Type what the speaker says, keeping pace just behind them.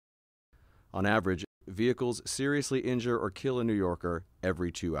On average, vehicles seriously injure or kill a New Yorker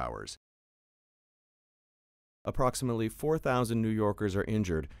every 2 hours. Approximately 4,000 New Yorkers are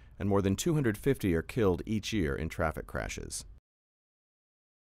injured and more than 250 are killed each year in traffic crashes.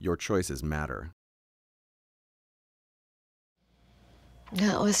 Your choices matter.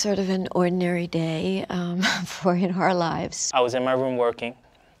 That was sort of an ordinary day in our lives. I was in my room working.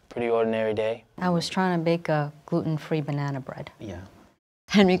 Pretty ordinary day. I was trying to bake a gluten-free banana bread. Yeah.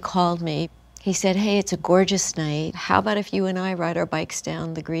 Henry called me. He said, hey, it's a gorgeous night. How about if you and I ride our bikes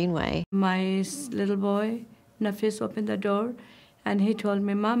down the Greenway? My little boy, Nafis, opened the door and he told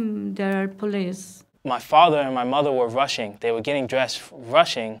me, Mom, there are police. My father and my mother were rushing. They were getting dressed,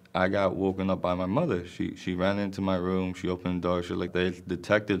 rushing. I got woken up by my mother. She ran into my room, she opened the door, she was like, there's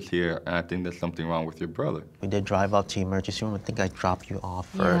detectives here, and I think there's something wrong with your brother. We did drive up to the emergency room. I think I dropped you off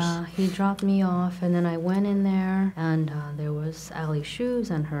first. Yeah, he dropped me off, and then I went in there, and there was Allie's shoes,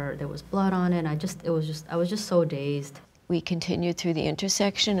 and there was blood on it. I was just so dazed. We continued through the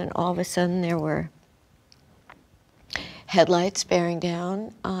intersection, and all of a sudden there were headlights bearing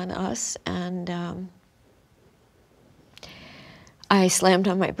down on us, and I slammed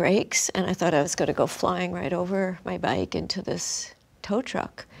on my brakes, and I thought I was going to go flying right over my bike into this tow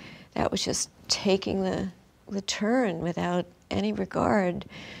truck that was just taking the turn without any regard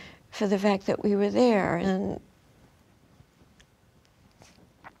for the fact that we were there. And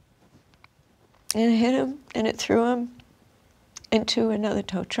it hit him, and it threw him into another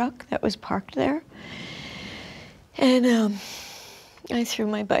tow truck that was parked there. And I threw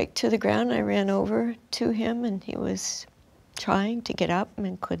my bike to the ground. I ran over to him, and he was trying to get up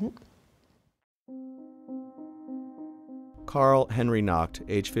and couldn't. Carl Henry Nacht,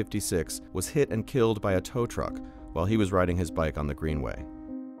 age 56, was hit and killed by a tow truck while he was riding his bike on the Greenway.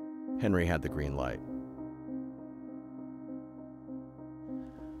 Henry had the green light.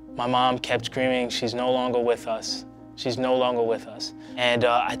 My mom kept screaming, she's no longer with us. She's no longer with us. And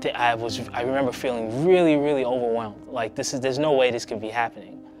I remember feeling really, really overwhelmed. Like, there's no way this could be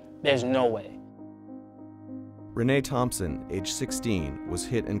happening. There's no way. Renee Thompson, age 16, was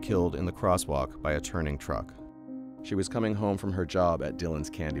hit and killed in the crosswalk by a turning truck. She was coming home from her job at Dylan's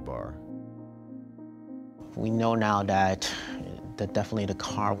Candy Bar. We know now that definitely the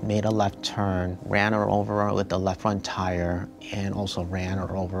car made a left turn, ran her over with the left front tire, and also ran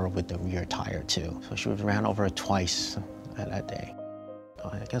her over with the rear tire too. So she was ran over twice that day.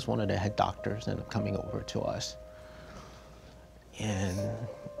 I guess one of the head doctors ended up coming over to us and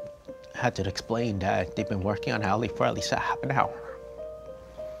had to explain that they've been working on Allie for at least a half an hour.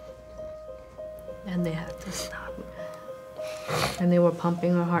 And they had to stop. And they were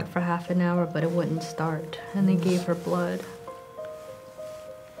pumping her heart for half an hour, but it wouldn't start. And they gave her blood,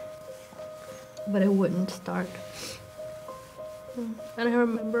 but it wouldn't start. And I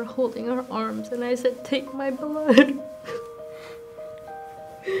remember holding her arms, and I said, take my blood.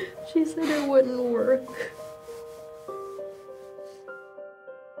 She said it wouldn't work.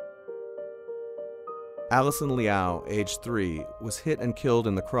 Allison Liao, age 3, was hit and killed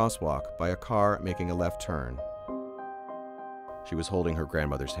in the crosswalk by a car making a left turn. She was holding her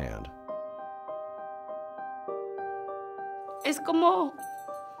grandmother's hand. Es como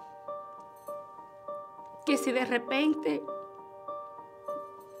que si de repente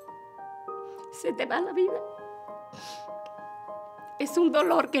se te va la vida. Es un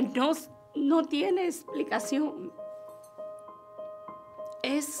dolor que no tiene explicación.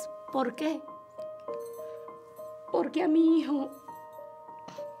 Es ¿por qué? Porque a mi hijo,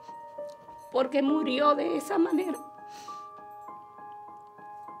 porque murió de esa manera.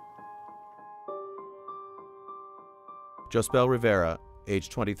 Jospel Rivera, age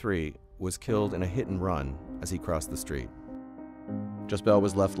 23, was killed in a hit and run as he crossed the street. Jospel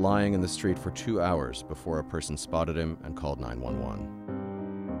was left lying in the street for 2 hours before a person spotted him and called 911.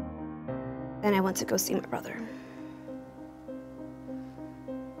 Then I went to go see my brother.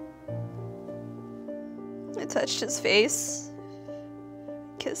 I touched his face,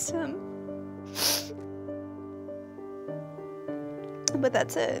 kissed him. But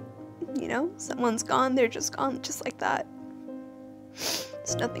that's it. You know, someone's gone, they're just gone, just like that.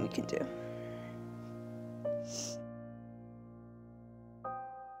 There's nothing you can do.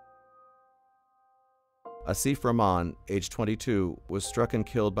 Asif Rahman, age 22, was struck and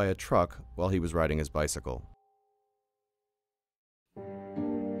killed by a truck while he was riding his bicycle.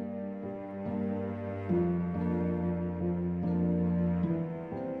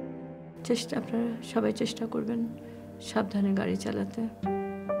 আপনারা সবাই চেষ্টা করবেন সাবধানে গাড়ি চালাতে।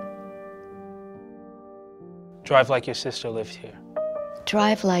 Drive like your sister lives here.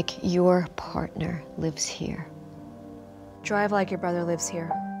 Drive like your partner lives here. Drive like your brother lives here.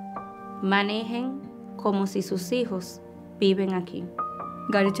 Manejen como si sus hijos viven aquí.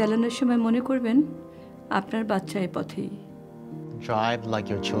 গাড়ি চালানোর সময় মনে করবেন আপনার বাচ্চা এই পথেই। Drive like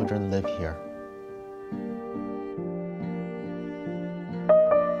your children live here.